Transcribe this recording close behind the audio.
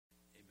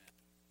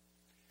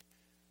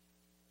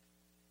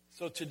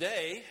So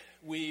today,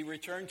 we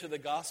return to the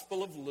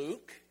Gospel of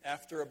Luke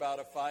after about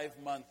a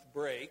 5-month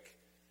break.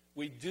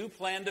 We do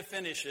plan to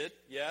finish it,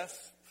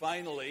 yes,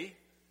 finally,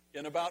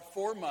 in about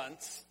 4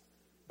 months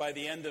by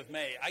the end of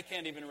May. I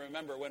can't even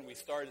remember when we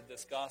started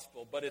this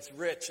Gospel, but it's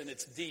rich and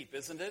it's deep,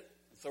 isn't it?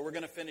 So we're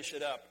going to finish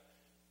it up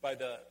by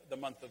the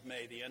month of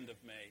May, the end of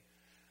May.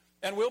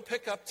 And we'll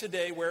pick up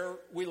today where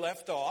we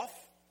left off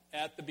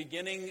at the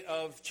beginning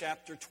of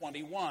chapter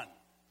 21.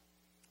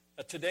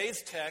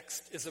 Today's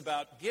text is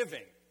about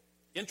giving.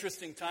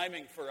 Interesting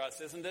timing for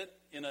us, isn't it?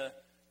 In a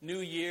new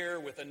year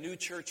with a new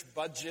church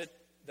budget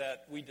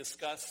that we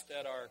discussed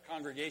at our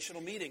congregational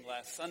meeting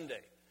last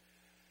Sunday.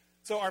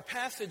 So our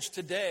passage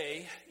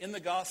today in the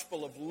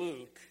Gospel of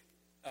Luke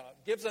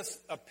gives us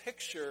a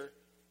picture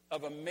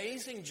of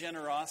amazing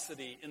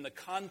generosity in the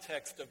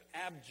context of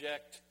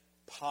abject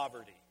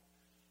poverty.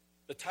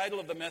 The title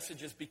of the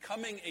message is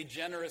Becoming a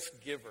Generous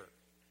Giver.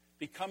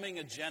 Becoming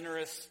a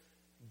Generous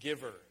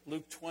Giver.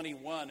 Luke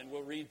 21, and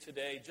we'll read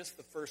today just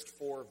the first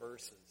 4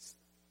 verses.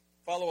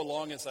 Follow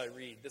along as I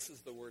read. This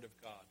is the Word of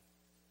God.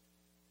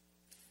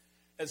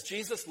 As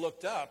Jesus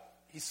looked up,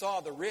 he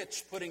saw the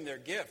rich putting their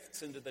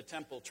gifts into the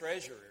temple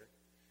treasury.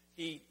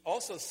 He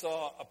also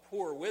saw a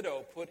poor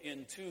widow put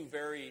in 2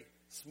 very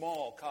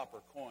small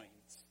copper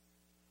coins.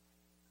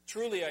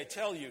 Truly, I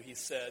tell you, he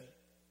said,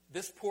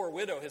 this poor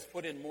widow has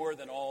put in more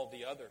than all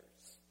the others.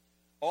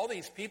 All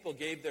these people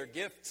gave their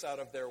gifts out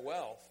of their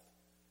wealth,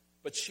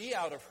 but she,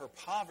 out of her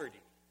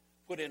poverty,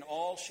 put in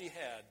all she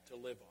had to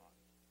live on.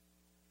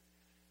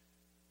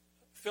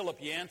 Philip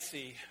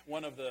Yancey,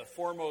 one of the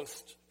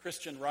foremost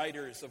Christian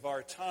writers of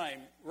our time,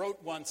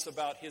 wrote once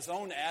about his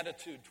own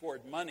attitude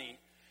toward money,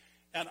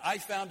 and I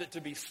found it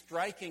to be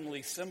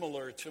strikingly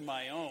similar to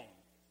my own,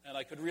 and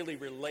I could really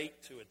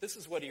relate to it. This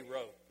is what he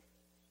wrote.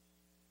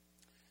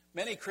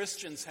 Many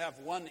Christians have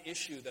one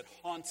issue that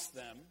haunts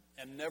them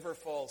and never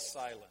falls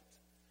silent.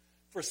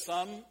 For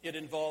some, it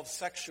involves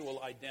sexual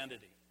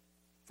identity.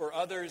 For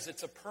others,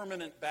 it's a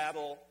permanent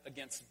battle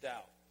against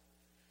doubt.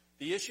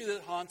 The issue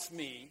that haunts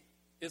me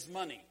is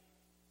money.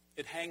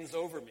 It hangs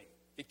over me.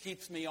 It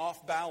keeps me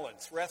off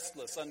balance,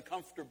 restless,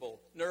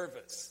 uncomfortable,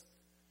 nervous.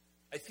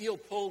 I feel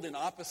pulled in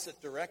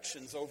opposite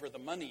directions over the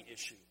money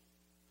issue.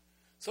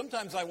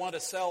 Sometimes I want to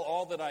sell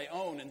all that I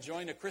own and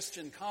join a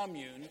Christian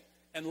commune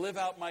and live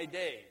out my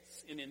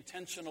days in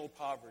intentional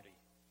poverty.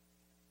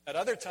 At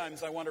other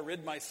times, I want to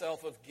rid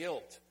myself of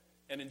guilt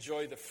and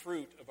enjoy the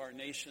fruit of our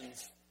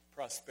nation's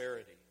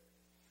prosperity.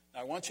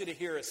 Now, I want you to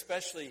hear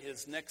especially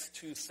his next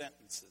 2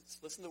 sentences.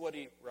 Listen to what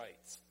he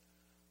writes.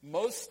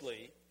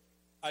 Mostly,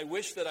 I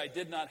wish that I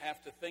did not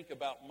have to think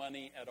about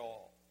money at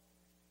all.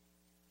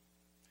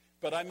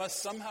 But I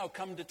must somehow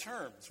come to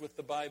terms with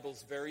the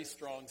Bible's very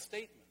strong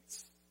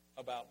statements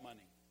about money.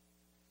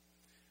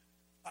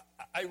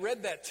 I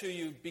read that to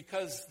you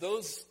because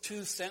those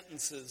 2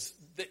 sentences,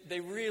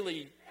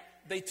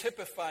 they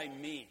typify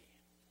me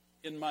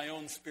in my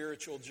own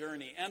spiritual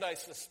journey, and I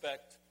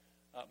suspect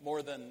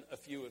more than a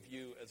few of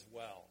you as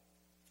well.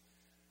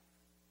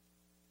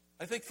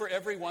 I think for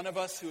every one of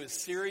us who is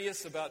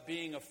serious about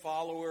being a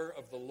follower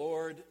of the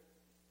Lord,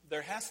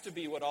 there has to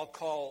be what I'll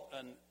call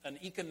an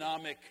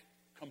economic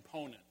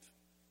component.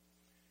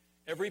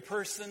 Every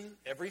person,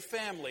 every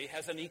family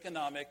has an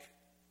economic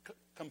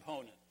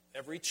component.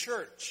 Every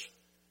church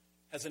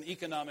has an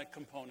economic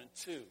component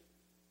too.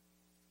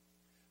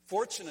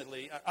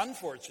 Unfortunately,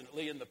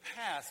 in the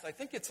past, I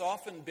think it's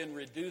often been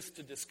reduced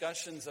to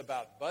discussions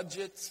about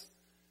budgets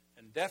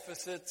and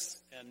deficits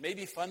and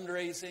maybe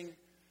fundraising.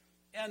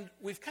 And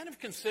we've kind of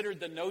considered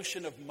the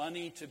notion of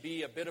money to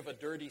be a bit of a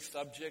dirty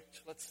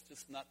subject. Let's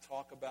just not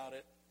talk about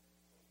it.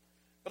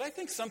 But I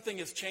think something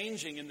is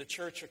changing in the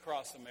church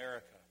across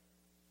America.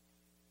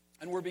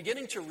 And we're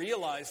beginning to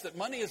realize that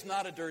money is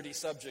not a dirty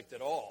subject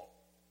at all.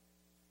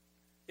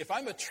 If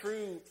I'm a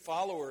true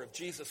follower of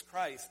Jesus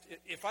Christ,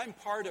 if I'm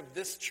part of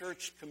this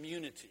church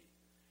community,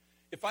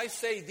 if I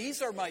say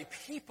these are my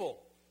people,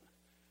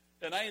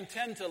 and I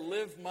intend to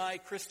live my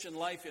Christian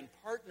life in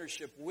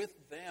partnership with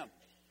them,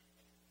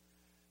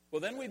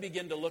 well, then we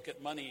begin to look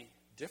at money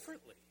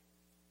differently.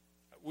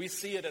 We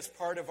see it as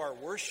part of our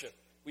worship.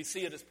 We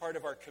see it as part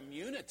of our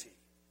community.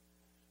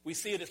 We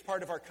see it as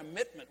part of our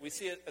commitment. We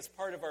see it as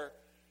part of our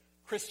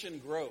Christian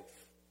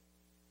growth.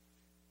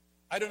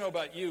 I don't know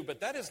about you, but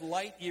that is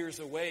light years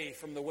away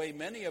from the way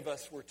many of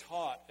us were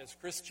taught as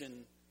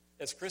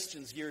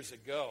Christians years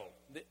ago.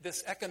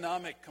 This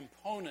economic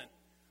component,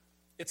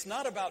 it's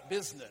not about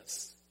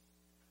business.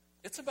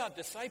 It's about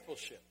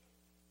discipleship.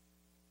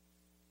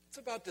 It's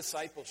about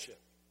discipleship.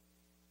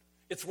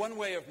 It's one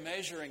way of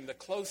measuring the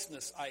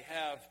closeness I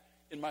have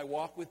in my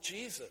walk with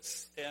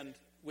Jesus and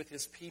with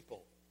his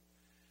people.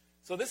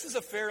 So this is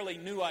a fairly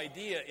new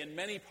idea in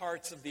many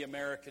parts of the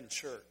American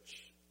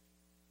church.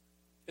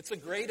 It's a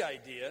great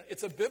idea.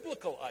 It's a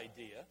biblical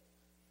idea.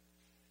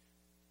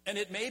 And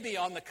it may be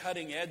on the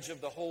cutting edge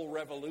of the whole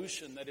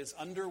revolution that is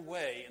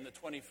underway in the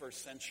 21st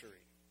century,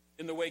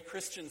 in the way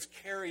Christians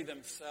carry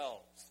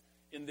themselves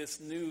in this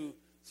new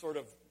sort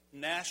of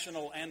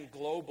national and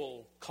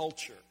global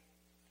culture.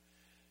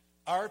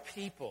 Our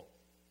people,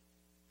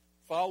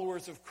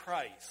 followers of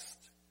Christ,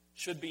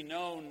 should be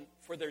known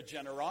for their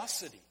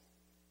generosity,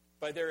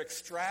 by their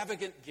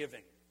extravagant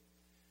giving.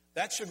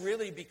 That should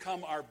really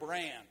become our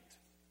brand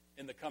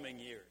in the coming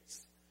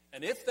years.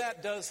 And if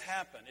that does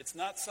happen, it's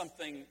not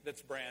something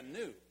that's brand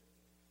new.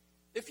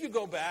 If you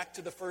go back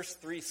to the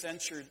first 3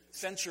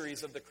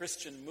 centuries of the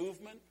Christian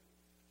movement,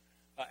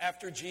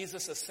 after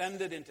Jesus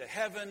ascended into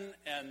heaven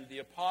and the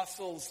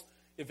apostles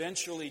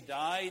eventually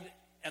died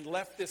and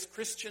left this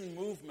Christian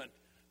movement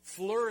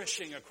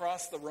flourishing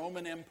across the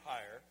Roman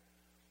Empire,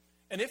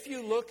 and if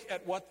you look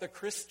at what the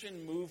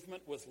Christian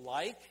movement was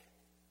like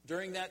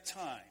during that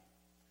time,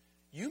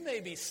 you may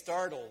be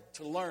startled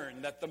to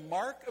learn that the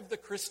mark of the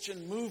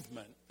Christian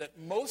movement that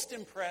most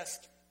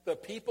impressed the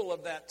people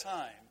of that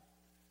time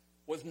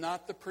was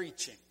not the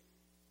preaching.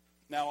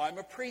 Now, I'm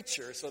a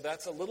preacher, so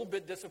that's a little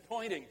bit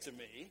disappointing to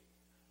me.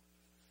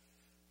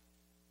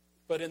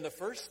 But in the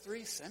first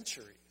 3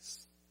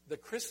 centuries, the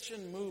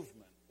Christian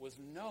movement was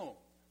known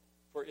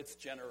for its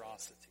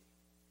generosity.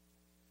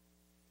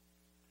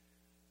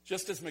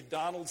 Just as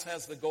McDonald's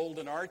has the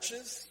golden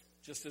arches,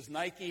 just as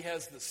Nike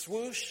has the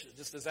swoosh,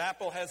 just as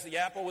Apple has the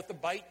apple with the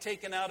bite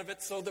taken out of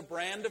it, so the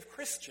brand of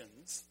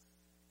Christians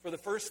for the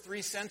first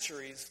 3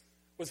 centuries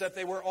was that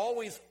they were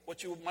always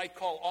what you might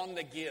call on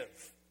the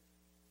give.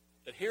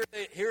 That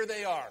here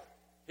they are.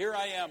 Here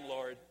I am,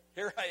 Lord.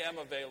 Here I am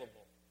available.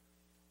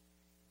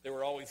 They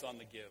were always on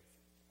the give.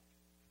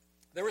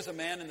 There was a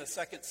man in the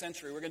 2nd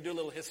century. We're going to do a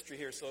little history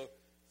here, so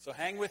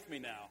hang with me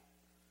now.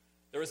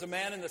 There was a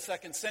man in the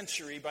 2nd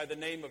century by the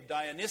name of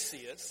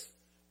Dionysius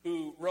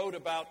who wrote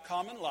about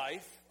common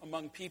life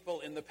among people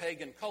in the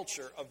pagan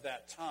culture of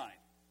that time.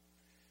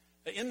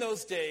 In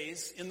those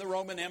days, in the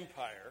Roman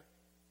Empire,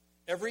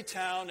 every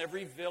town,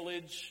 every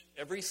village,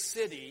 every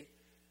city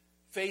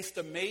faced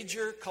a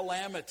major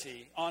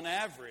calamity on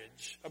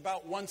average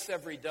about once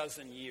every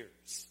dozen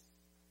years.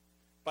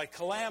 By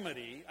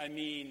calamity, I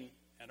mean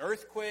an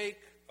earthquake,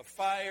 a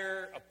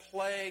fire, a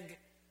plague,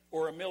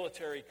 or a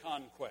military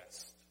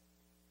conquest.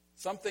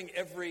 Something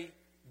every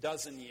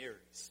dozen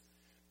years.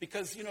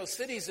 Because,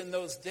 cities in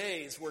those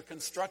days were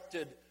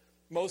constructed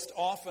most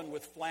often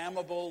with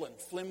flammable and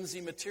flimsy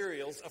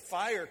materials. A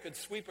fire could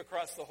sweep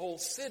across the whole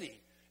city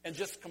and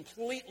just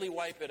completely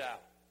wipe it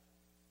out.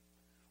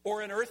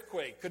 Or an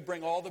earthquake could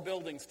bring all the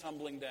buildings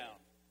tumbling down.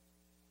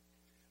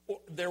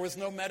 There was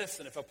no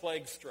medicine if a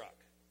plague struck.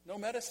 No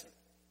medicine.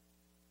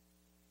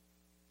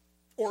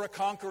 Or a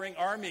conquering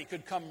army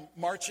could come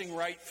marching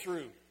right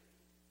through.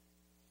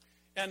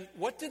 And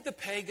what did the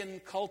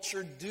pagan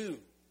culture do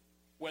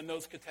when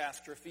those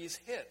catastrophes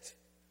hit?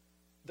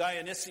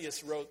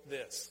 Dionysius wrote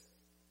this: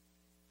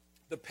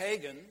 the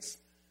pagans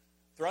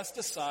thrust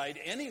aside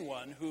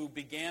anyone who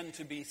began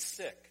to be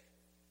sick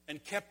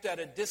and kept at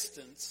a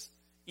distance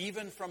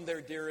even from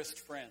their dearest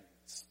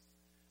friends.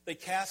 They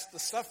cast the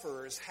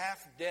sufferers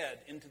half dead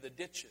into the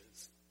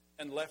ditches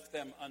and left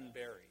them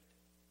unburied.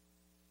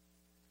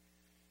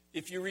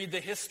 If you read the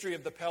history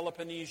of the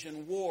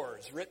Peloponnesian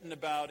Wars, written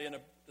about in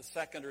the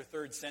 2nd or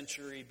 3rd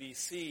century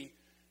BC,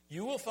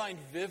 you will find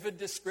vivid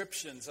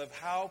descriptions of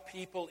how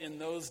people in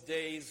those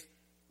days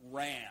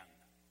ran.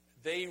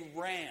 They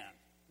ran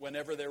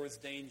whenever there was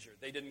danger.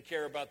 They didn't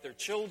care about their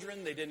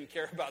children. They didn't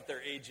care about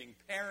their aging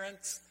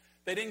parents.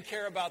 They didn't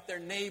care about their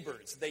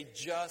neighbors. They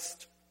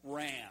just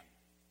ran.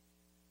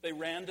 They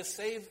ran to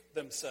save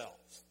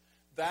themselves.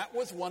 That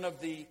was one of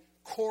the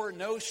core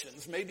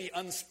notions, maybe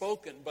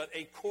unspoken, but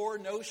a core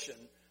notion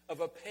of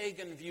a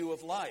pagan view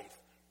of life.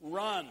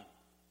 Run.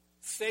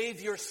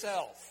 Save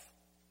yourself.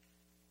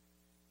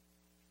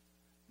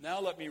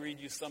 Now let me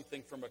read you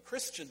something from a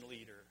Christian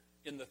leader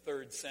in the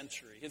 3rd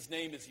century. His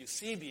name is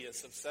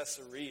Eusebius of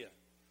Caesarea.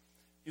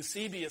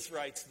 Eusebius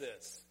writes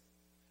this: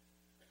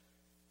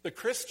 the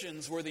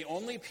Christians were the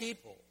only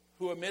people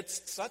who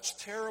amidst such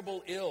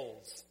terrible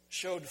ills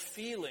showed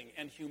feeling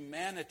and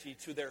humanity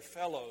to their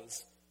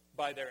fellows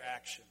by their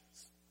actions.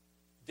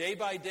 Day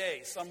by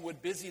day, some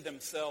would busy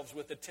themselves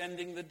with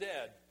attending the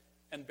dead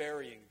and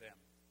burying them.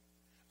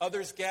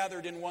 Others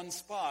gathered in one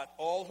spot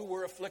all who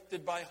were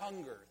afflicted by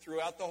hunger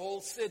throughout the whole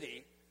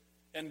city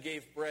and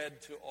gave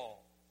bread to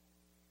all.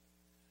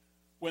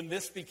 When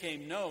this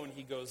became known,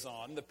 he goes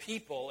on, the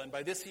people, and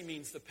by this he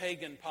means the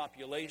pagan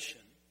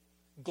population,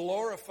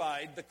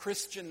 glorified the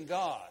Christian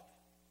God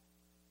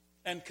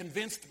and,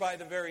 convinced by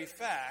the very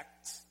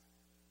facts,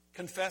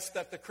 confessed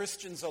that the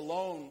Christians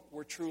alone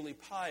were truly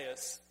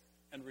pious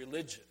and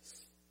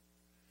religious.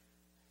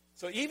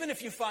 So even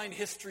if you find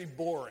history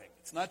boring,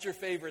 it's not your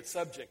favorite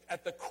subject,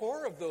 at the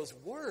core of those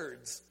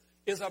words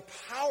is a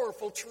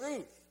powerful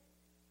truth.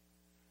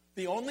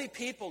 The only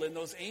people in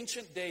those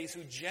ancient days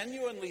who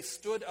genuinely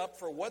stood up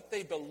for what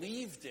they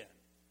believed in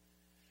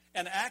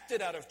and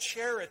acted out of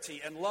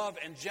charity and love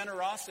and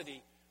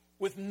generosity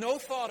with no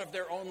thought of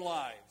their own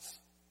lives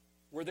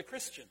were the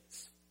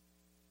Christians.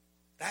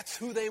 That's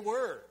who they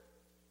were.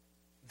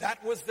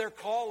 That was their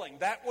calling.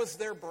 That was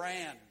their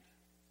brand.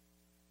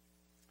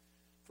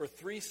 For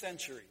 3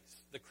 centuries,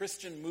 the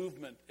Christian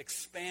movement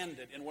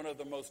expanded in one of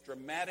the most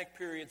dramatic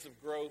periods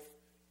of growth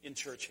in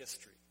church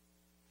history.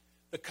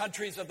 The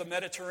countries of the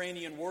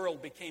Mediterranean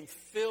world became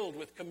filled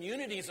with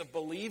communities of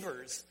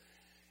believers,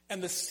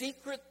 and the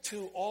secret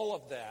to all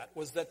of that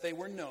was that they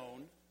were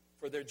known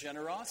for their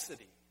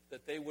generosity,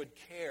 that they would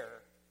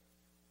care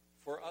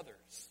for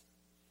others.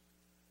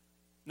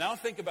 Now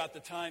think about the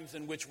times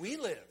in which we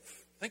live.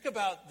 Think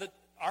about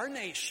our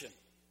nation,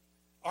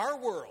 our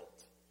world.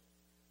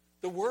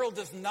 The world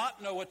does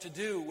not know what to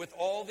do with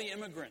all the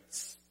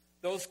immigrants,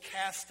 those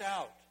cast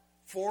out,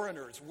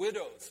 foreigners,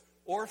 widows,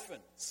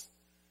 orphans.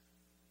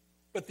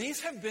 But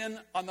these have been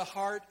on the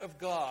heart of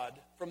God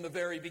from the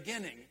very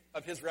beginning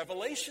of his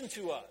revelation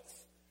to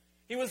us.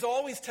 He was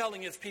always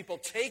telling his people,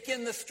 take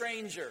in the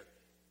stranger,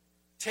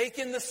 take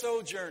in the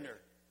sojourner,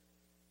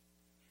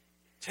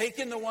 take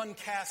in the one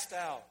cast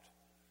out.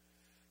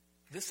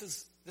 This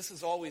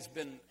has always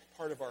been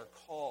part of our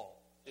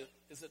call,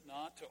 is it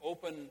not? To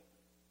open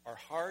our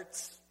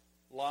hearts,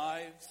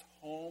 lives,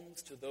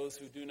 homes to those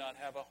who do not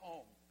have a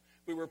home.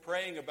 We were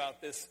praying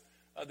about this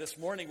this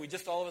morning. We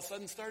just all of a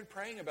sudden started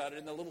praying about it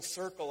in the little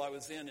circle I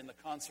was in the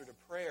concert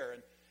of prayer.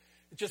 And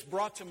it just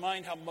brought to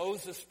mind how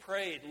Moses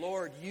prayed,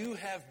 Lord, you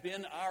have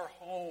been our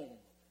home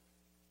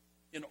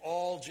in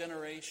all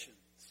generations.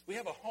 We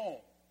have a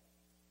home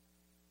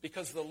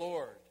because the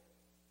Lord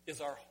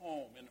is our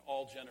home in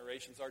all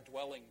generations, our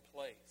dwelling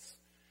place.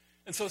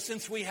 And so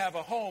since we have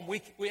a home,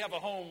 we have a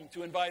home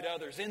to invite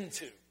others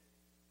into.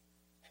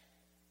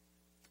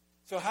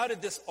 So how did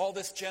all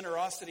this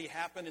generosity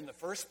happen in the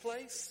first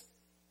place?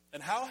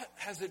 And how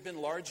has it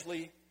been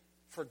largely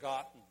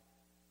forgotten?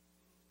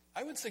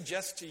 I would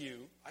suggest to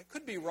you, I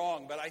could be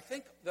wrong, but I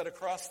think that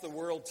across the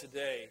world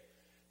today,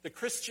 the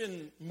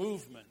Christian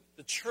movement,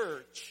 the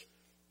church,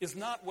 is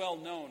not well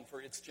known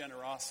for its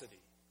generosity.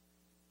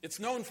 It's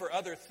known for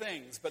other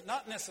things, but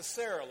not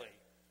necessarily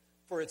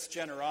for its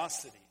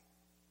generosity.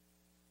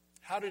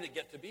 How did it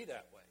get to be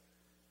that way?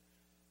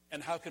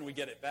 And how can we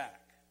get it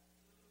back?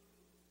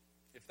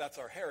 If that's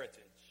our heritage,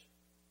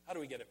 how do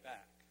we get it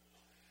back?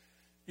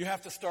 You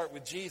have to start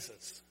with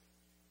Jesus.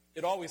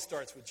 It always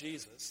starts with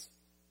Jesus.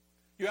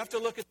 You have to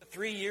look at the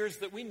 3 years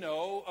that we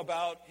know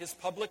about his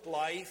public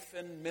life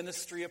and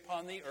ministry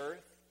upon the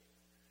earth,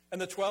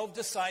 and the 12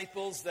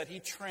 disciples that he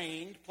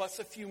trained, plus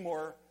a few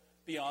more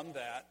beyond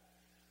that.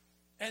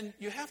 And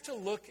you have to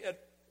look at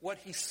what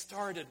he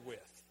started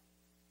with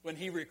when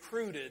he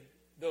recruited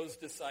those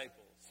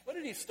disciples. What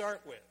did he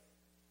start with?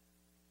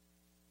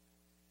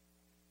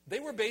 They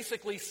were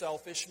basically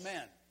selfish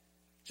men,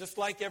 just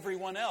like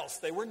everyone else.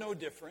 They were no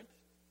different.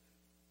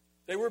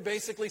 They were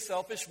basically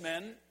selfish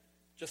men,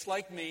 just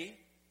like me,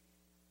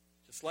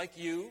 just like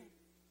you,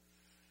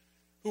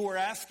 who were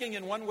asking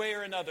in one way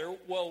or another,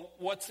 well,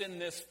 what's in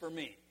this for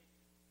me?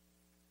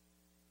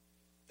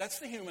 That's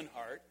the human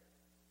heart,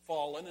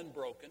 fallen and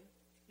broken.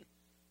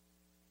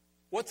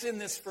 What's in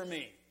this for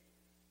me?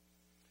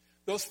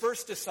 Those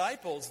first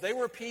disciples, they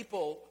were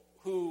people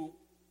who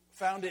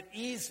found it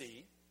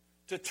easy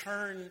to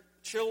turn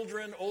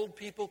children, old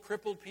people,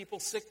 crippled people,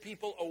 sick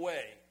people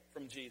away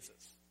from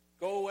Jesus.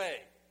 Go away.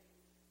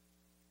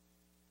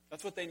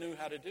 That's what they knew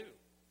how to do.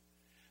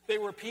 They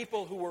were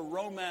people who were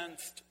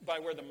romanced by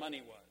where the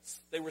money was.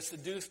 They were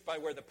seduced by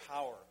where the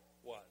power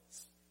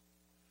was.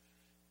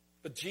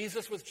 But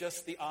Jesus was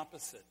just the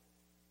opposite.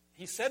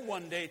 He said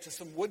one day to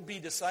some would-be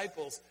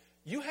disciples,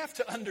 you have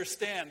to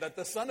understand that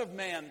the Son of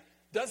Man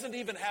doesn't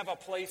even have a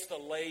place to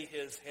lay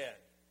his head.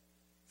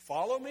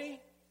 Follow me?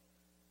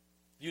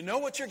 You know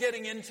what you're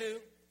getting into?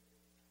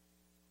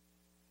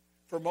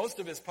 For most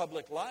of his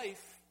public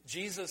life,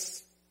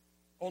 Jesus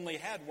only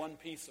had one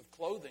piece of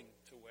clothing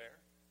to wear.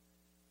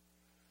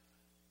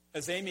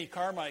 As Amy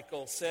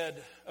Carmichael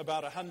said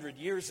about 100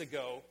 years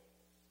ago,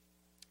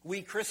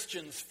 we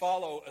Christians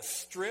follow a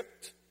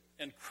stripped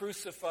and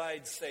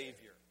crucified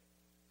Savior.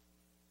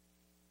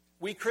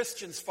 We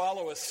Christians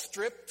follow a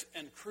stripped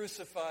and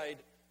crucified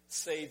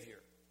Savior.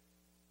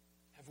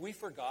 Have we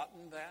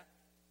forgotten that?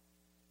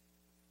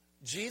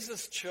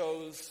 Jesus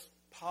chose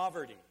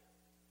poverty.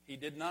 He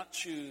did not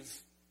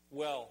choose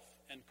wealth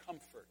and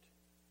comfort.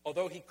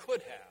 Although he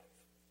could have,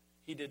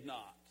 he did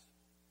not.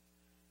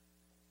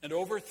 And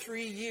over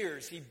 3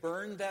 years, he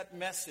burned that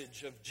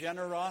message of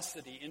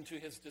generosity into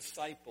his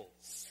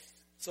disciples,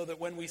 so that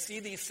when we see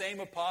these same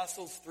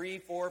apostles 3,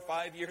 4,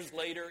 5 years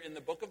later in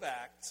the book of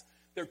Acts,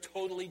 they're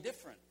totally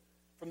different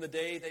from the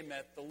day they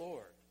met the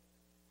Lord.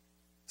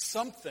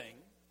 Somebody,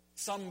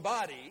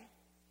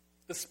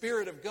 the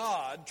Spirit of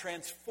God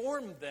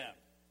transformed them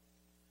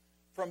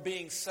from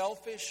being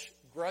selfish,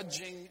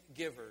 grudging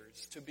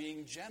givers to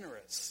being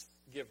generous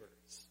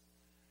givers.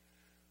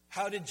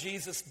 How did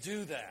Jesus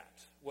do that?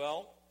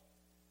 Well,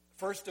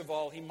 first of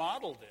all, he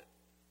modeled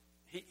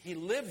it. He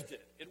lived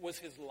it. It was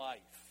his life.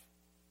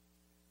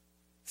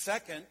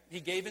 Second,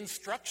 he gave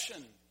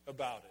instruction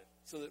about it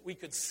so that we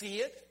could see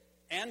it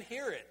and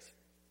hear it.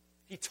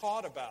 He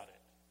taught about it.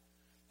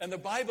 And the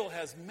Bible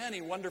has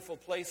many wonderful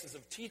places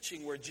of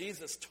teaching where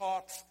Jesus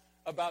talks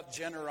about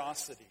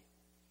generosity.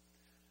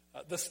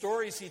 The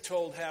stories he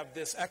told have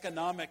this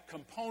economic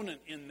component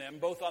in them,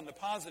 both on the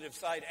positive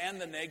side and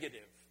the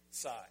negative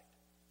side.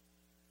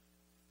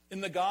 In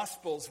the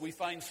Gospels, we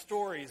find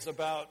stories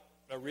about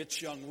a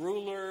rich young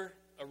ruler,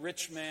 a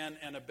rich man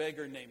and a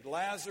beggar named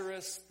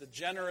Lazarus, the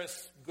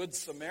generous Good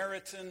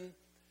Samaritan,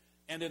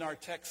 and in our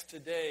text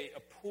today,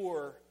 a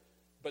poor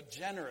but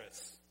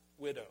generous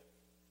widow.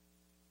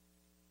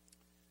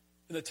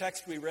 In the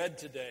text we read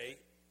today,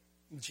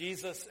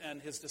 Jesus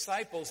and his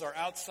disciples are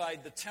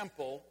outside the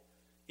temple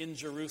in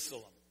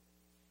Jerusalem.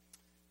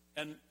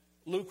 And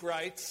Luke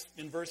writes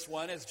in verse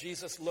 1, as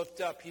Jesus looked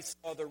up, he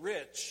saw the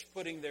rich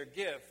putting their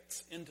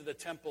gifts into the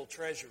temple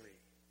treasury.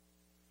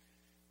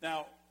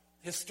 Now,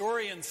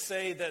 historians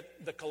say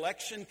that the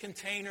collection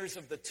containers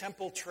of the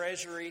temple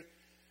treasury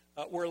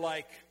were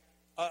like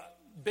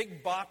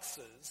big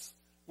boxes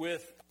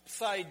with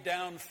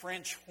upside-down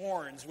French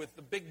horns with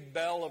the big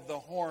bell of the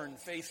horn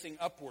facing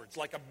upwards,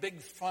 like a big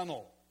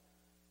funnel.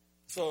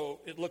 So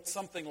it looked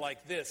something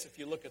like this if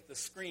you look at the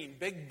screen.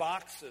 Big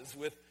boxes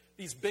with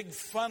these big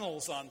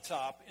funnels on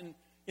top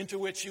into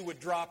which you would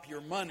drop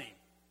your money.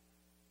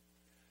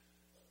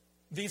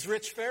 These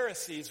rich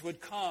Pharisees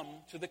would come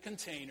to the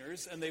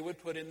containers and they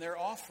would put in their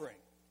offering.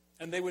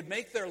 And they would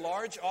make their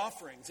large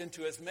offerings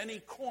into as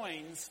many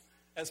coins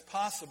as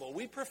possible.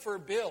 We prefer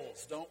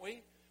bills, don't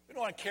we? We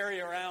don't want to carry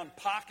around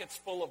pockets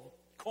full of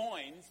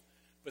coins,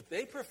 but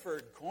they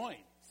preferred coins.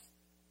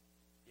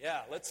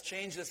 Yeah, let's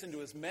change this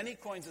into as many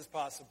coins as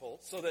possible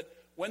so that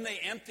when they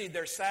emptied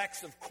their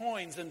sacks of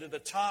coins into the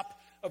top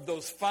of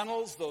those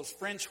funnels, those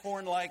French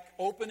horn-like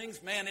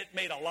openings, man, it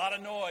made a lot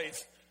of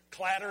noise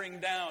clattering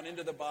down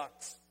into the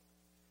box.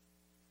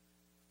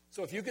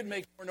 So if you could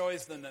make more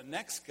noise than the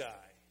next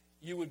guy,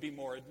 you would be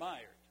more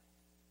admired.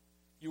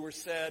 You were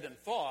said and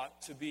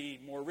thought to be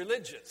more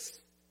religious,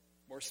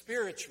 more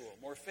spiritual,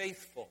 more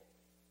faithful.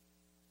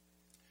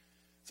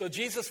 So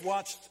Jesus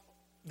watched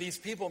these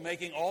people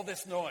making all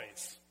this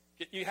noise.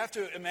 You have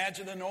to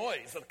imagine the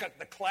noise,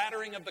 the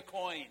clattering of the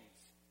coins.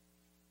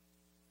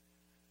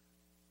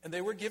 And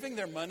they were giving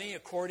their money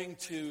according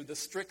to the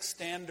strict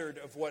standard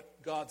of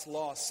what God's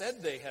law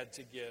said they had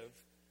to give,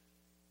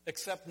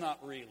 except not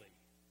really.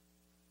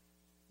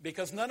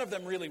 Because none of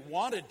them really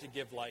wanted to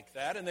give like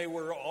that, and they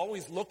were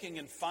always looking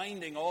and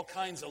finding all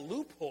kinds of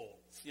loopholes,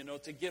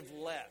 to give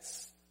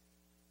less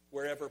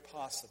wherever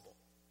possible.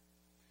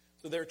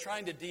 So they're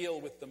trying to deal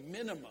with the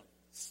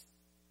minimums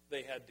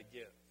they had to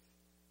give.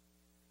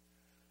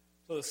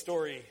 So the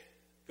story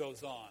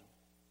goes on.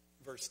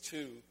 Verse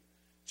 2,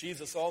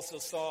 Jesus also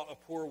saw a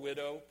poor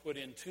widow put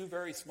in 2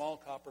 very small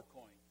copper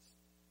coins.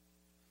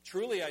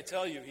 Truly, I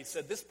tell you, he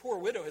said, this poor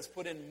widow has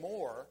put in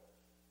more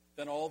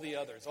than all the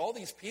others. All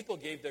these people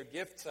gave their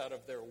gifts out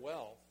of their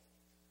wealth,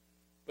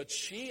 but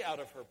she, out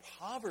of her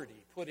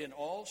poverty, put in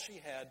all she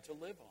had to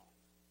live on.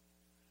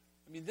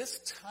 I mean, this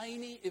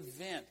tiny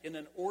event in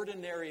an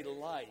ordinary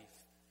life,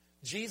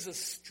 Jesus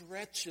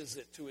stretches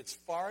it to its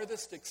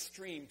farthest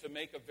extreme to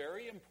make a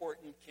very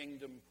important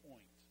kingdom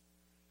point.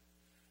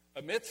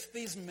 Amidst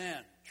these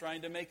men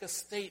trying to make a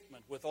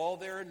statement with all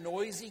their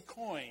noisy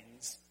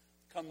coins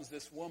comes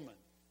this woman,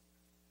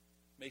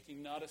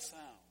 making not a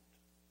sound.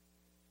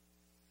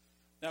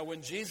 Now,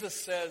 when Jesus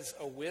says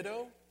a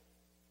widow,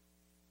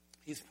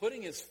 he's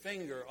putting his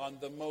finger on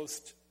the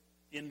most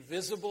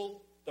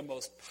invisible, the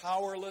most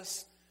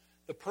powerless,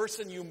 the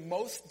person you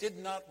most did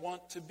not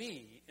want to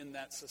be in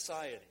that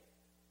society.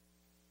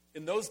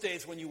 In those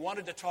days, when you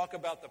wanted to talk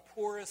about the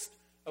poorest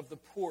of the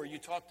poor, you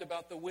talked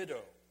about the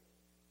widow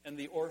and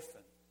the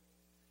orphan.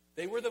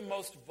 They were the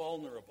most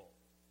vulnerable.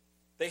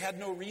 They had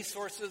no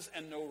resources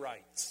and no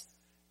rights.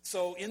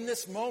 So in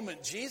this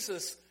moment,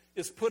 Jesus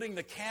is putting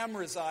the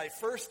camera's eye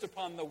first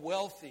upon the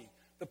wealthy,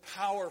 the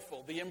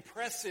powerful, the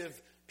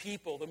impressive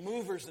people, the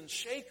movers and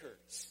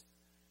shakers.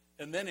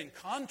 And then in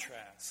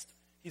contrast,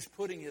 he's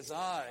putting his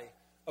eye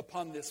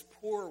upon this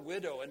poor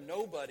widow and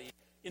nobody,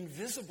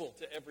 invisible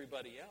to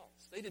everybody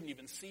else. They didn't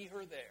even see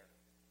her there.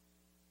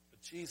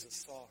 But Jesus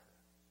saw her.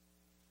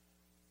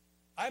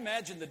 I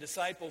imagine the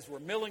disciples were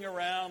milling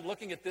around,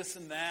 looking at this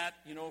and that,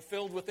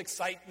 filled with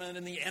excitement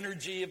and the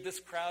energy of this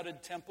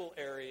crowded temple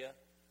area.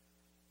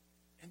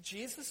 And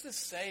Jesus is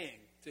saying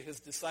to his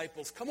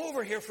disciples, come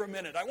over here for a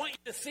minute. I want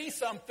you to see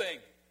something.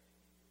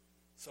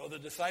 So the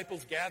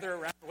disciples gather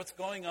around. What's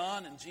going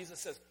on? And Jesus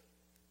says,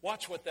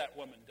 watch what that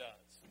woman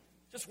does.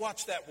 Just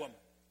watch that woman.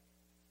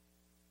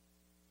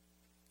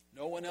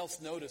 No one else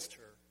noticed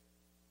her.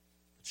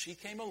 But she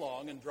came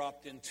along and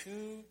dropped in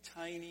 2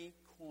 tiny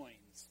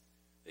coins.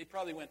 They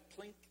probably went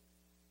plink,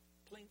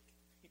 plink.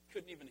 You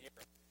couldn't even hear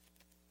them.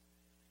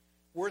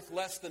 Worth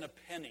less than a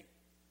penny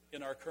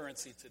in our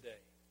currency today.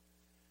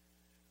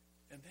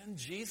 And then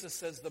Jesus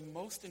says the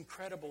most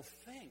incredible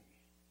thing.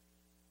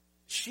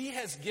 She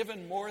has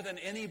given more than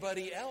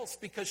anybody else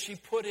because she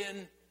put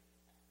in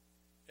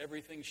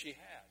everything she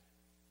had.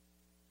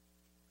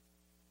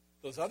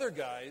 Those other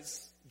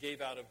guys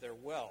gave out of their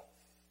wealth.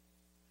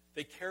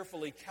 They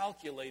carefully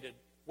calculated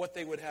what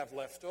they would have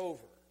left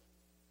over,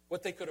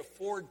 what they could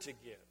afford to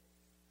give,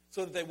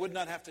 so that they would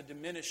not have to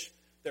diminish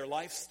their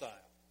lifestyle.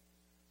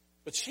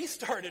 But she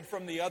started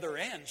from the other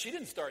end. She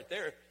didn't start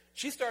there.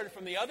 She started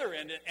from the other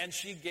end, and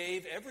she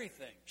gave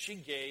everything. She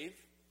gave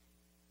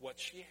what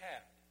she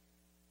had.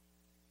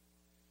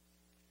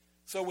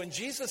 So when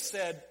Jesus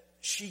said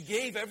she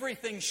gave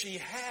everything she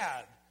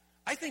had,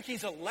 I think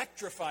he's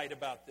electrified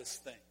about this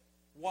thing.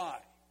 Why?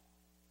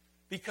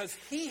 Because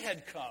he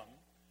had come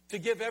to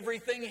give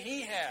everything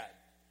he had.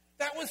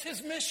 That was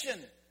his mission.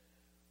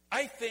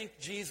 I think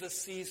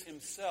Jesus sees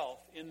himself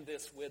in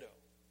this widow.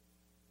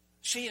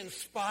 She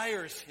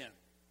inspires him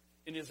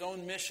in his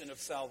own mission of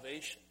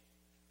salvation.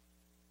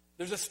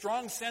 There's a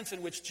strong sense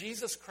in which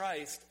Jesus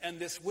Christ and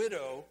this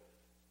widow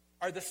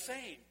are the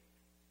same.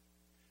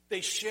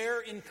 They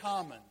share in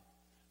common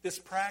this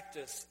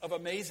practice of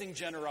amazing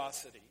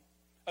generosity,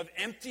 of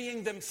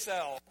emptying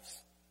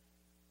themselves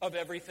of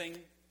everything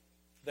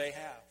they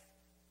have.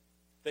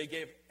 They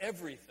gave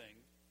everything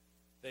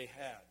they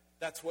had.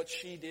 That's what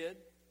she did,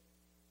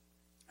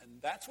 and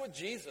that's what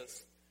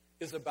Jesus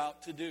is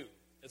about to do.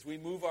 As we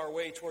move our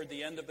way toward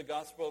the end of the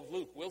Gospel of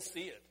Luke, we'll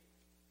see it.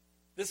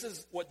 This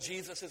is what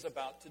Jesus is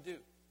about to do.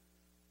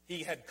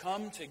 He had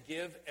come to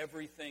give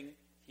everything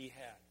he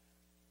had.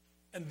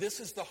 And this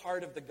is the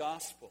heart of the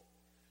gospel.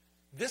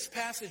 This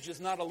passage is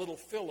not a little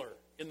filler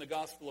in the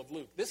Gospel of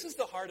Luke. This is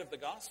the heart of the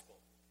gospel.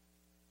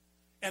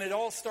 And it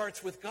all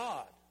starts with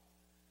God.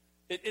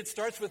 It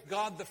starts with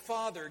God the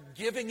Father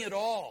giving it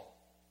all.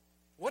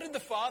 What did the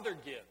Father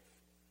give?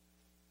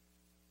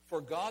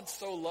 For God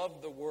so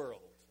loved the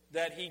world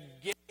that he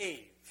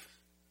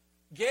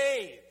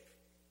gave,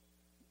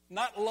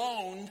 not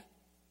loaned,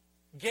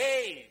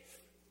 gave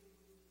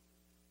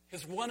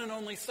his one and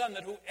only Son,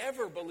 that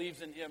whoever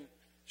believes in him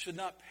should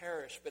not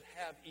perish but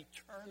have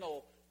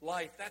eternal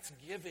life. That's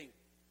giving.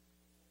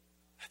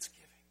 That's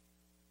giving.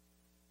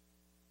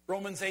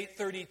 Romans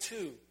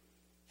 8:32,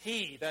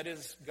 he, that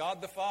is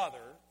God the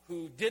Father,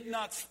 who did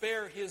not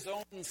spare his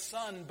own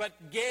Son,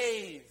 but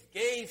gave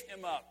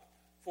him up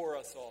for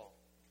us all.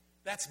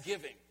 That's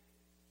giving.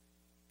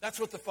 That's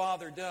what the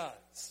Father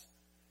does.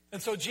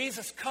 And so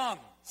Jesus comes,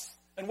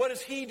 and what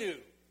does he do?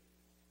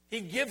 He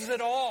gives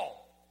it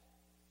all.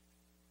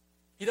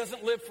 He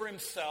doesn't live for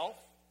himself.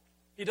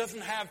 He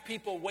doesn't have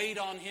people wait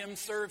on him,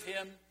 serve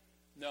him.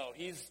 No,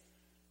 he's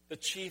the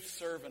chief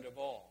servant of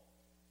all.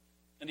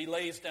 And he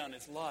lays down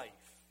his life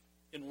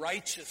in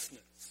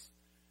righteousness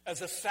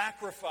as a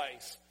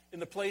sacrifice in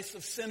the place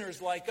of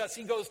sinners like us.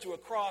 He goes to a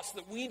cross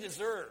that we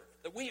deserve,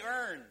 that we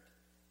earned.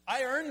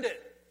 I earned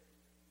it.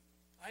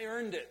 I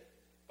earned it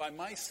by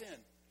my sin.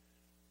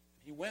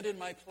 He went in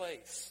my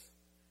place.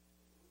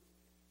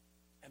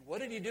 And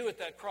what did he do at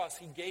that cross?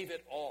 He gave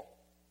it all.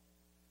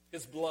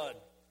 His blood,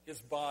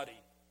 his body,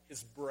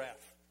 his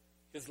breath,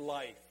 his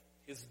life,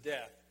 his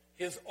death,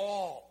 his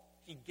all.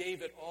 He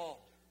gave it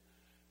all.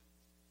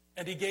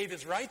 And he gave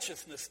his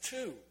righteousness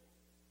too,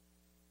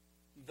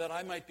 that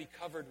I might be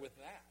covered with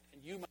that,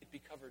 and you might be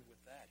covered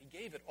with that. He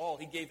gave it all.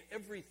 He gave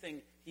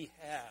everything he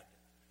had.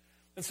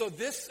 And so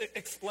this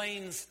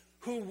explains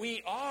who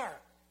we are.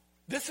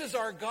 This is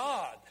our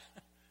God.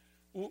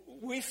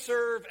 We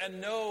serve and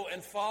know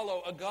and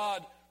follow a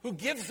God who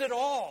gives it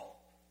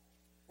all,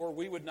 or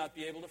we would not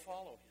be able to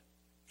follow him.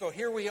 So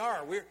here we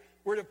are.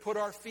 We're to put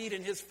our feet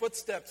in his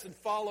footsteps and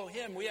follow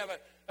him. We have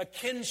a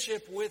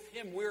kinship with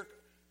him. We're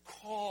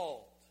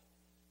called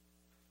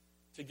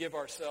to give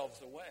ourselves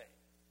away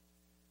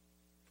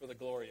for the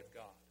glory of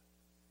God.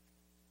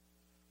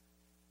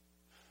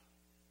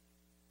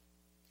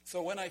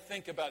 So when I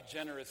think about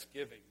generous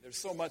giving, there's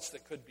so much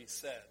that could be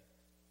said.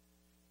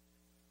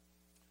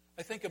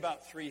 I think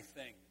about three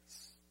things.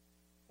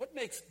 What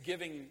makes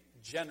giving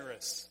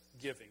generous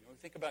giving? When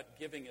we think about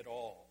giving it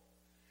all.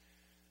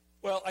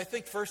 Well, I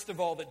think first of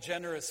all that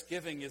generous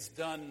giving is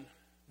done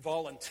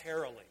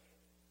voluntarily.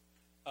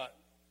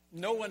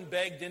 No one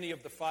begged any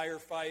of the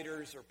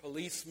firefighters or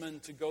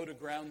policemen to go to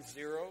Ground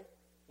Zero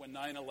when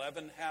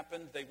 9/11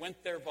 happened. They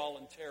went there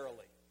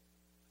voluntarily.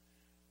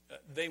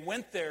 They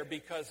went there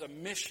because a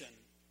mission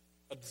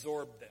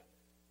absorbed them.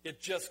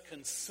 It just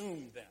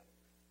consumed them.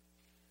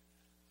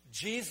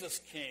 Jesus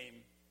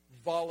came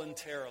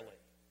voluntarily.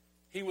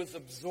 He was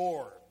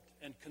absorbed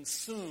and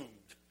consumed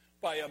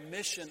by a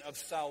mission of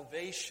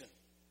salvation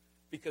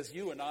because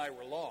you and I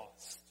were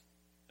lost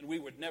and we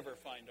would never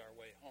find our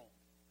way home.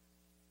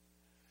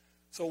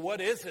 So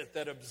what is it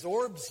that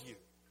absorbs you?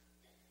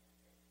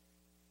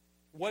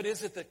 What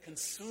is it that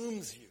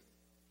consumes you?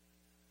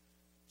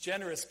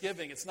 Generous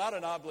giving, it's not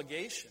an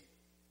obligation.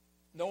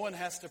 No one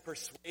has to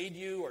persuade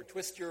you or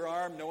twist your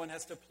arm. No one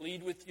has to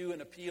plead with you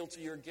and appeal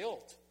to your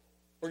guilt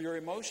or your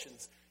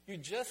emotions. You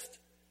just,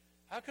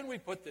 how can we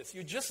put this?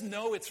 You just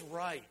know it's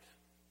right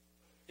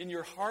in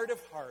your heart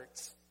of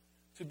hearts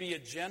to be a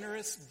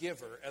generous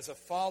giver as a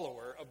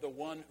follower of the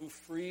one who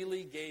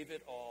freely gave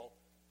it all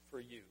for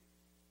you.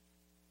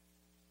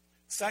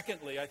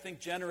 Secondly, I think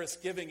generous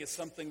giving is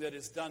something that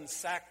is done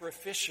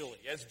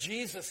sacrificially, as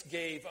Jesus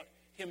gave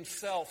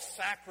himself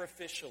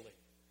sacrificially.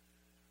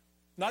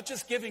 Not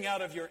just giving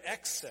out of your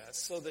excess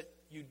so that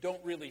you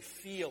don't really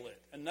feel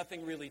it and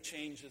nothing really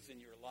changes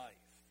in your life.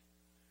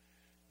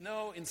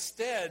 No,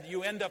 instead,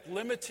 you end up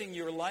limiting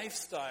your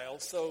lifestyle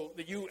so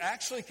that you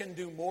actually can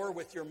do more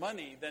with your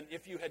money than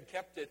if you had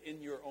kept it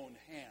in your own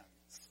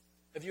hands.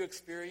 Have you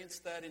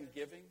experienced that in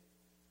giving?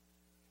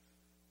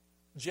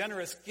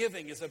 Generous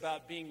giving is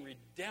about being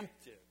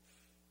redemptive.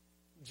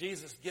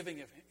 Jesus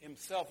giving of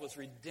himself was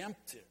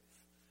redemptive.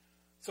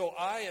 So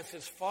I, as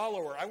his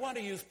follower, I want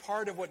to use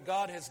part of what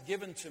God has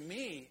given to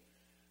me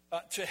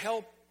to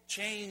help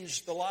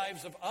change the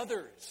lives of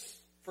others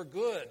for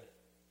good,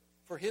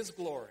 for his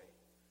glory.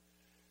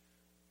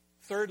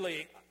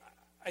 Thirdly,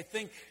 I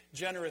think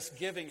generous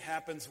giving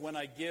happens when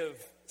I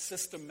give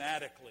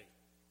systematically.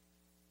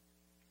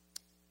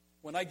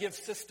 When I give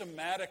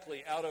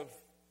systematically out of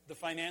the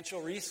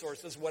financial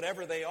resources,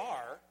 whatever they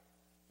are,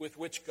 with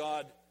which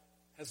God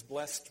has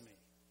blessed me.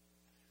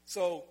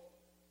 So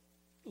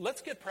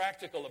let's get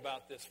practical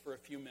about this for a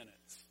few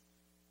minutes.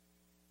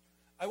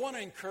 I want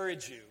to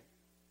encourage you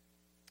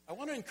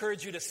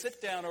to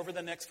sit down over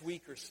the next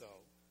week or so,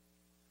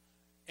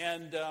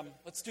 and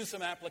let's do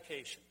some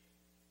application.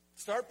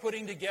 Start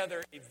putting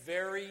together a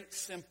very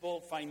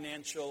simple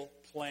financial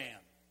plan.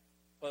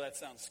 Well, that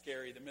sounds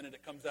scary the minute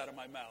it comes out of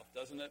my mouth,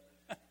 doesn't it?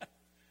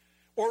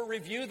 Or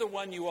review the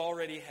one you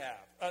already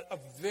have. A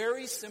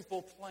very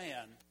simple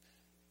plan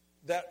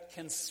that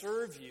can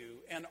serve you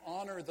and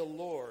honor the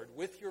Lord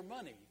with your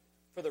money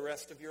for the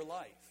rest of your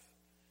life.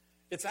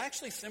 It's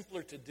actually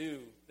simpler to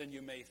do than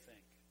you may think.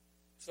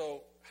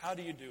 So how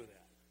do you do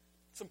that?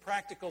 Some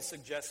practical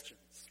suggestions.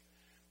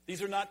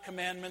 These are not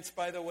commandments,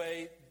 by the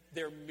way.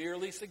 They're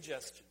merely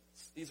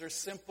suggestions. These are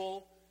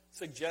simple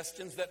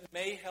suggestions that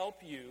may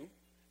help you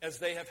as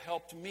they have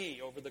helped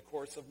me over the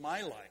course of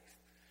my life.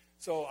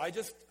 So I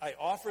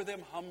offer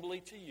them humbly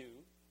to you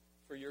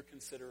for your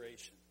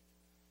consideration.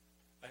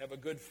 I have a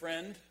good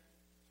friend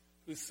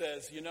who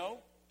says,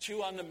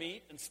 chew on the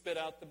meat and spit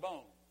out the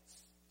bones.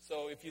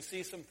 So if you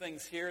see some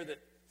things here that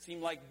seem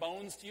like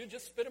bones to you,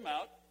 just spit them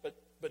out, but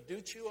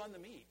do chew on the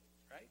meat,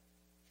 right?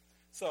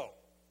 So,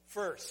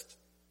 first,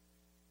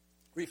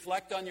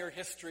 reflect on your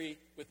history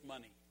with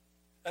money.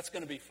 That's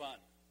going to be fun.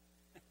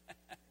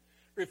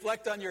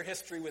 Reflect on your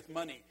history with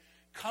money.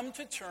 Come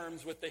to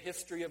terms with the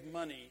history of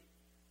money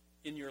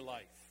in your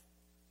life.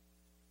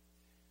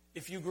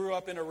 If you grew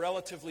up in a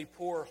relatively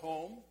poor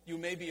home, you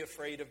may be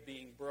afraid of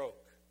being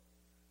broke.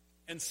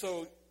 And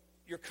so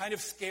you're kind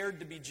of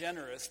scared to be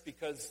generous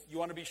because you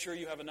want to be sure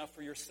you have enough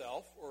for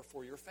yourself or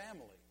for your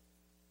family.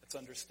 That's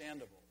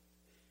understandable.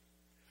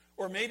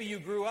 Or maybe you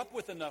grew up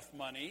with enough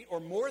money or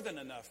more than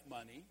enough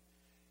money,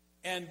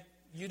 and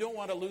you don't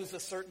want to lose a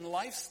certain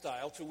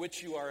lifestyle to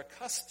which you are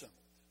accustomed.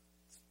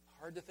 It's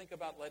hard to think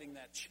about letting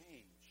that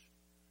change.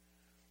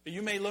 But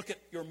you may look at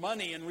your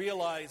money and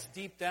realize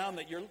deep down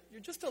that you're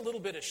just a little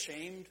bit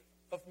ashamed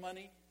of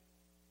money.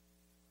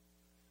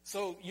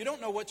 So you don't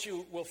know what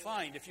you will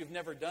find if you've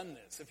never done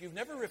this. If you've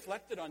never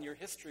reflected on your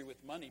history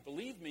with money,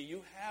 believe me,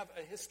 you have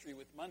a history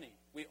with money.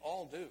 We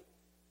all do.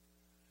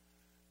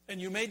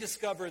 And you may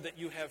discover that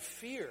you have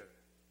fear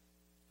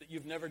that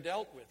you've never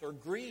dealt with, or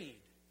greed,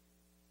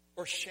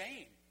 or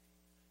shame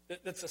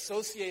that's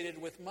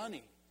associated with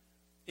money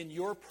in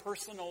your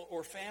personal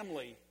or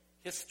family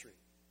history.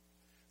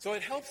 So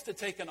it helps to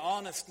take an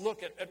honest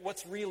look at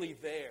what's really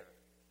there.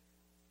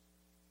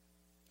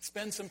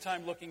 Spend some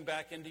time looking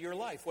back into your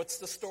life. What's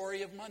the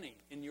story of money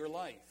in your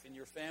life, in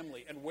your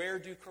family? And where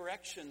do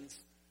corrections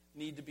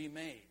need to be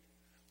made?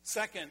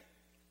 Second,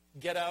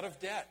 get out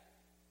of debt.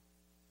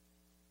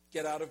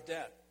 Get out of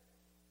debt.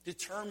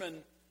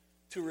 Determine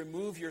to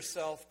remove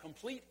yourself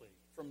completely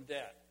from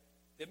debt.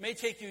 It may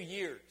take you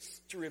years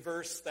to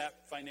reverse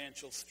that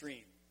financial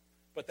stream,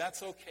 but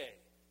that's okay.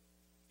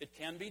 It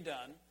can be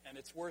done, and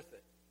it's worth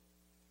it.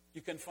 You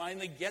can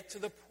finally get to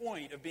the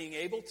point of being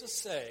able to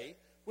say,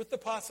 with the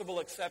possible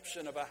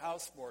exception of a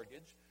house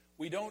mortgage,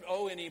 we don't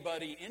owe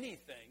anybody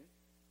anything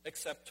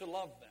except to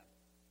love them.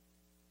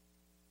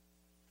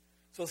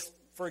 So,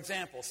 for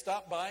example,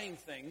 stop buying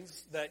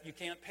things that you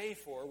can't pay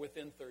for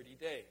within 30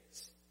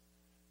 days.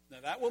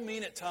 Now, that will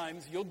mean at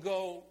times you'll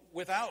go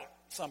without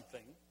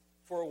something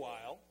for a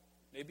while,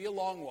 maybe a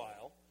long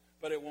while,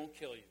 but it won't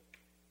kill you.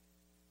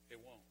 It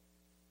won't.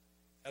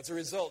 As a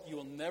result, you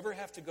will never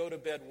have to go to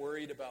bed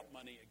worried about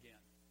money again.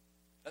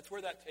 That's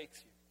where that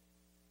takes you.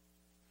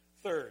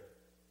 Third,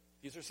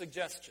 these are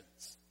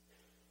suggestions.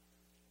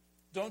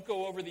 Don't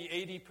go over the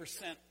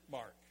 80%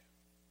 mark.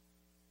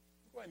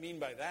 What do I mean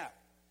by that?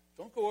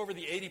 Don't go over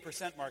the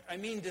 80% mark. I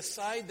mean,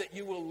 decide that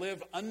you will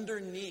live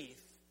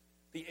underneath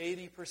the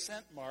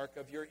 80% mark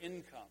of your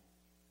income.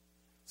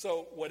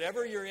 So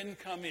whatever your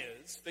income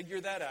is,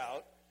 figure that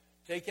out.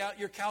 Take out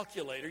your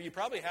calculator. You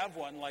probably have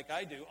one like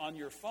I do on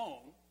your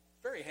phone.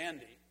 Very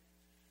handy.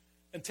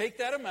 And take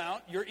that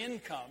amount, your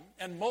income,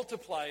 and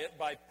multiply it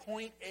by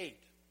 0.8.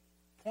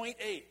 0.8.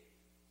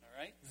 All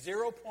right?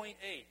 0.8.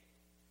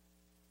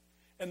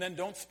 And then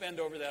don't spend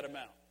over that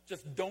amount.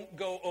 Just don't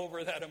go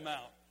over that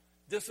amount.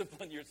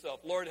 Discipline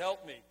yourself. Lord,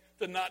 help me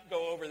to not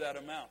go over that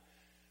amount.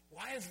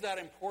 Why is that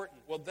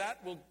important? Well,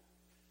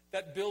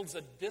 that builds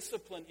a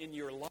discipline in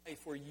your life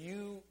where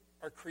you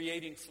are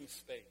creating some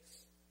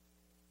space.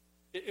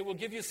 It will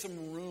give you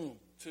some room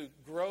to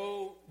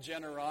grow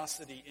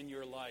generosity in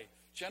your life.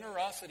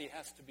 Generosity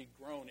has to be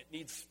grown. It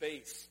needs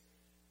space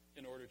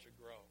in order to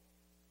grow.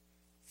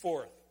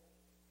 Fourth,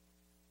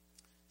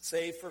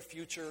 save for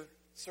future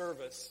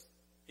service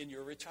in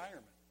your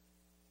retirement.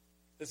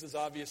 This is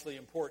obviously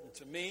important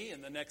to me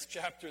in the next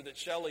chapter that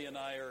Shelley and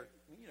I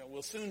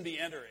will soon be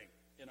entering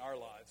in our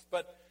lives.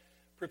 But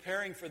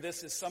preparing for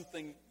this is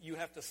something you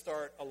have to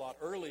start a lot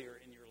earlier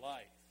in your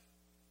life.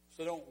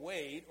 So don't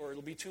wait, or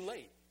it'll be too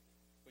late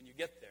when you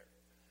get there.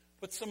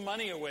 Put some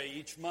money away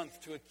each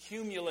month to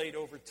accumulate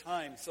over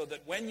time so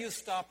that when you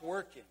stop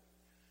working,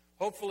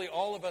 hopefully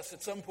all of us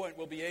at some point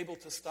will be able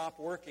to stop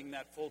working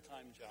that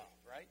full-time job,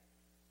 right?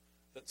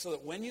 So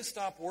that when you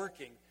stop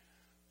working,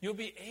 you'll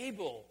be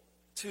able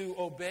to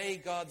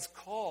obey God's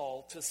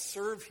call to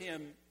serve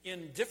him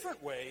in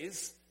different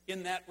ways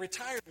in that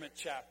retirement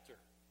chapter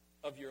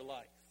of your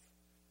life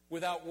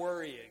without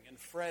worrying and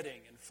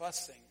fretting and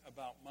fussing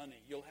about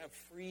money. You'll have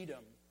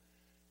freedom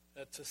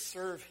to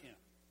serve him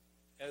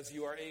as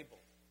you are able.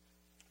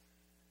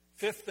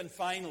 Fifth and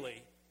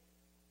finally,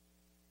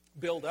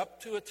 build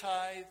up to a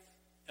tithe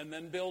and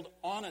then build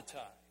on a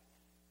tithe.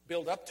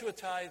 Build up to a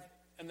tithe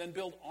and then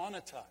build on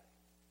a tithe.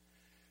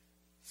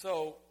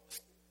 So,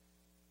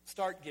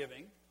 start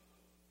giving.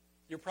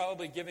 You're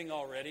probably giving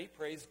already.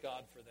 Praise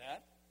God for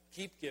that.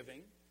 Keep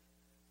giving.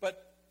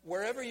 But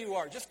wherever you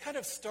are, just kind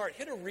of start.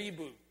 Hit a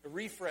reboot, a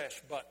refresh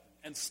button,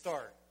 and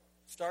start.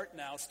 Start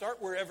now.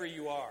 Start wherever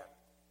you are.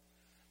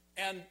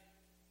 And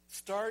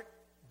start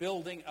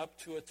building up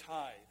to a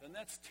tithe. And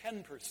that's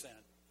 10%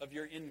 of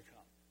your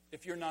income,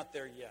 if you're not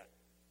there yet.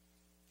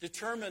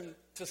 Determine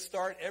to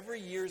start every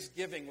year's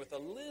giving with a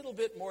little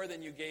bit more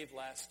than you gave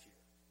last year.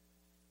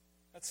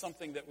 That's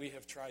something that we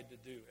have tried to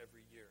do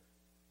every year.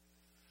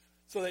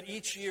 So that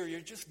each year you're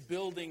just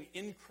building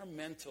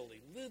incrementally,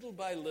 little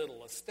by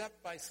little, a step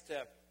by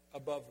step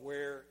above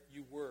where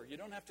you were. You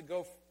don't have to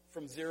go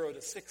from 0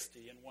 to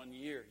 60 in 1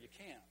 year. You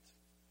can't.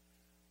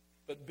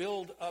 But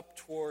build up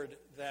toward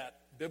that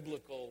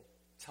biblical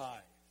tithe.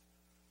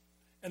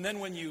 And then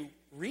when you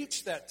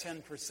reach that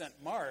 10%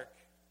 mark,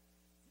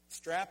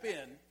 strap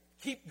in,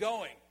 keep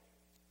going.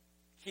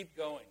 Keep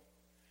going.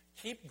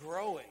 Keep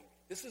growing.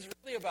 This is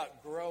really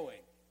about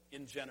growing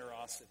in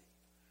generosity.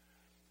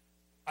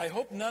 I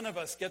hope none of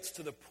us gets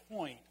to the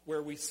point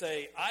where we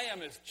say, I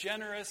am as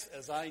generous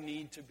as I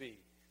need to be.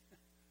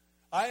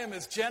 I am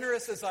as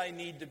generous as I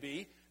need to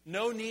be.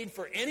 No need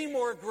for any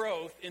more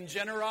growth in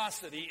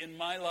generosity in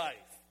my life.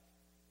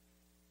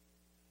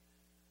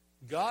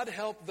 God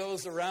help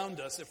those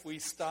around us if we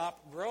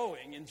stop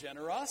growing in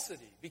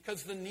generosity,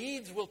 because the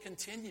needs will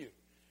continue.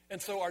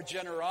 And so our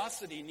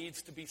generosity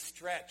needs to be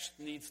stretched,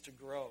 needs to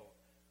grow.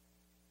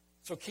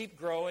 So keep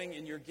growing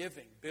in your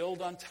giving.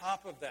 Build on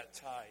top of that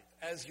tithe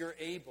as you're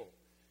able.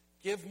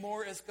 Give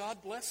more as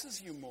God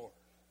blesses you more.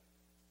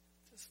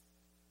 Just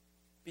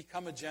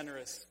become a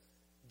generous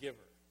giver.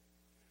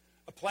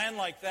 A plan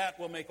like that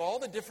will make all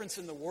the difference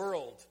in the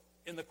world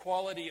in the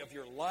quality of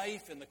your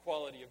life, in the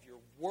quality of your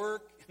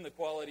work, in the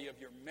quality of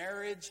your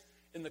marriage,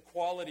 in the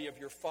quality of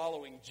your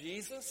following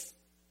Jesus,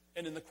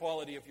 and in the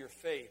quality of your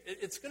faith.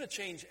 It's going to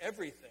change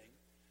everything,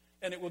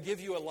 and it will give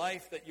you a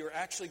life that you're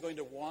actually going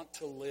to want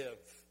to live,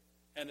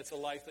 and it's a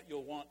life that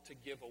you'll want to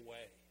give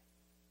away.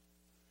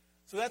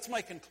 So that's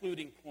my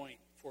concluding point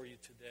for you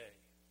today.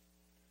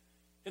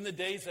 In the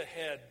days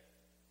ahead,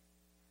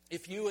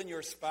 if you and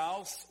your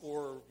spouse,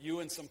 or you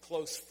and some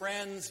close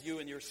friends, you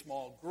and your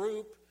small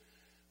group,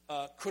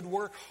 could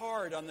work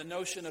hard on the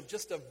notion of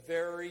just a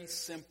very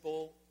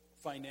simple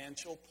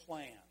financial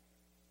plan,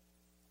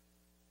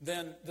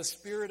 then the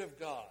Spirit of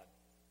God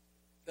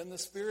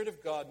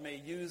may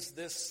use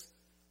this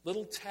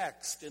little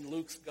text in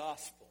Luke's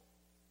gospel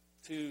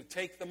to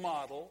take the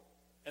model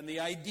and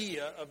the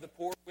idea of the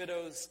poor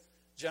widow's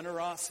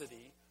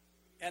generosity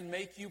and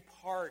make you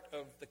part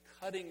of the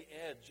cutting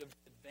edge of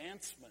the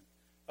advancement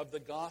of the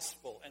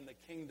gospel and the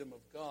kingdom of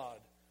God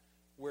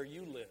where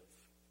you live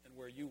and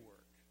where you work.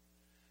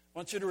 I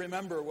want you to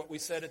remember what we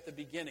said at the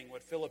beginning,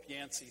 what Philip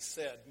Yancey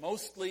said.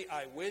 Mostly,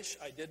 I wish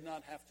I did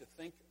not have to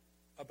think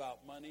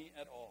about money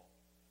at all.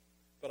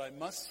 But I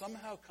must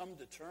somehow come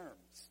to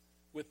terms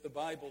with the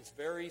Bible's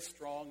very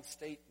strong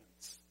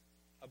statements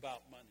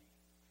about money.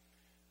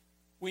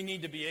 We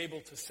need to be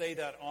able to say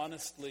that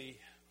honestly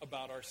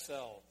about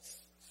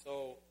ourselves.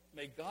 So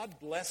may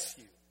God bless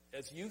you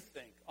as you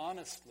think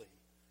honestly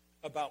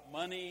about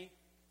money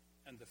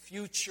and the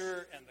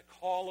future and the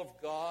call of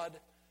God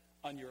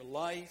on your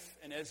life,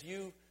 and as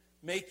you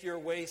make your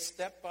way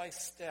step by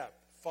step,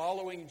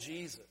 following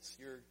Jesus,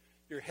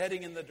 you're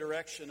heading in the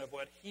direction of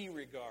what he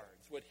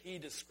regards, what he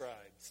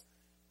describes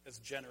as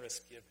generous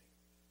giving.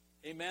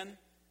 Amen?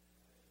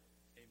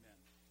 Amen.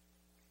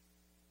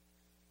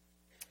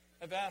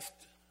 I've asked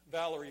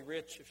Valerie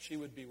Rich if she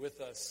would be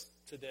with us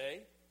today.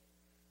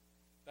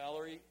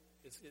 Valerie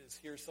is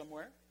here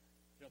somewhere.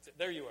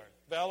 There you are.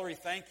 Valerie,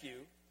 thank you.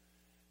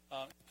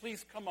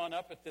 Please come on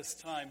up at this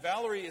time.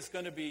 Valerie is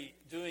going to be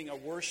doing a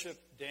worship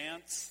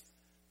dance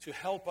to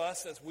help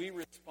us as we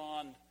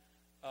respond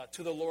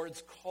to the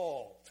Lord's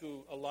call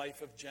to a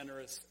life of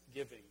generous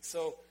giving.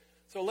 So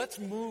let's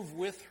move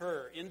with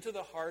her into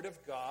the heart of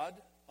God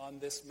on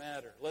this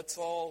matter. Let's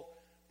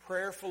all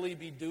prayerfully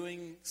be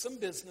doing some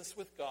business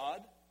with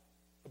God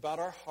about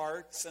our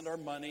hearts and our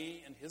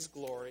money and His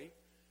glory.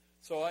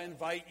 So I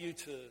invite you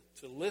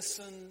to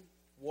listen,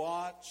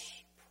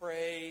 watch,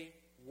 pray,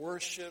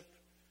 worship,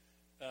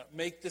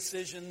 make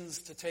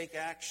decisions to take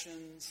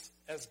actions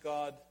as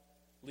God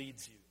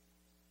leads you.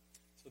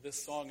 So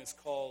this song is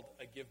called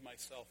I Give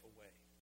Myself Away.